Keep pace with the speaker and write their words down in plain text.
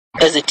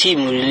As a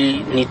team, we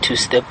really need to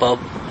step up,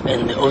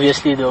 and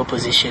obviously the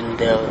opposition,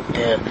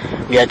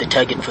 we are the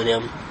target for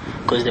them,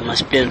 because they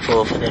must plan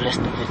for the rest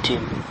of the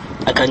team.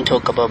 I can't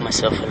talk about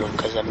myself alone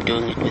because I'm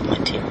doing it with my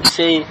team.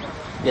 Say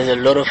there's a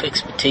lot of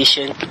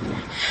expectation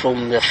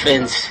from the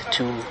fans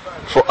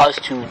for us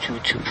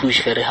to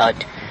push very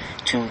hard,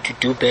 to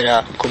do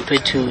better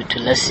compared to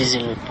last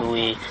season.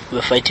 We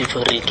were fighting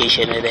for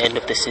relegation at the end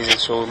of the season,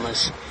 so we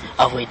must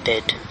avoid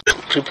that.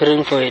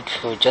 Preparing for it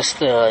for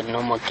just a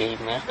normal game.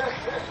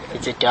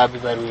 It's a derby,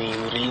 but we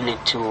really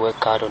need to work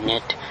hard on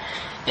it.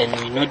 And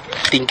we're not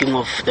thinking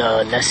of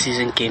the last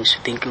season games,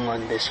 we're thinking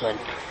on this one.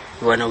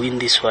 We want to win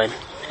this one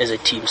as a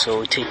team, so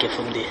we'll take it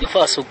from there. So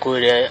far so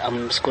good.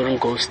 I'm scoring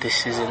goals this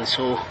season,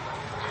 so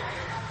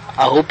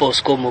I hope I'll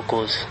score more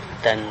goals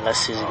than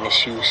last season.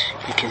 As you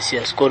can see,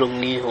 I scored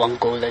only 1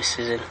 goal last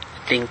season,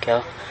 I think.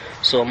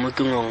 So I'm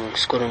working on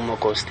scoring more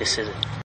goals this season.